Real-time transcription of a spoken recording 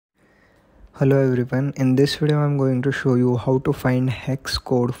Hello everyone, in this video I'm going to show you how to find hex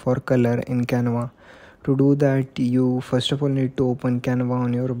code for color in Canva. To do that, you first of all need to open Canva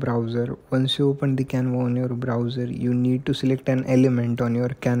on your browser. Once you open the Canva on your browser, you need to select an element on your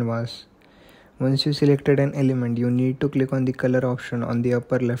canvas. Once you selected an element, you need to click on the color option on the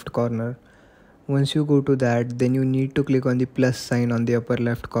upper left corner. Once you go to that, then you need to click on the plus sign on the upper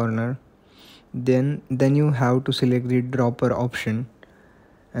left corner. Then you have to select the dropper option,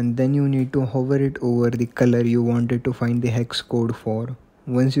 and then you need to hover it over the color you wanted to find the hex code for.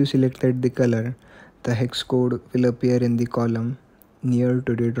 Once you selected the color, the hex code will appear in the column near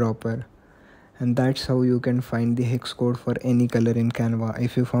to the dropper. And that's how you can find the hex code for any color in Canva.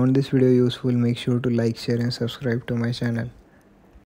 If you found this video useful, make sure to like, share and subscribe to my channel.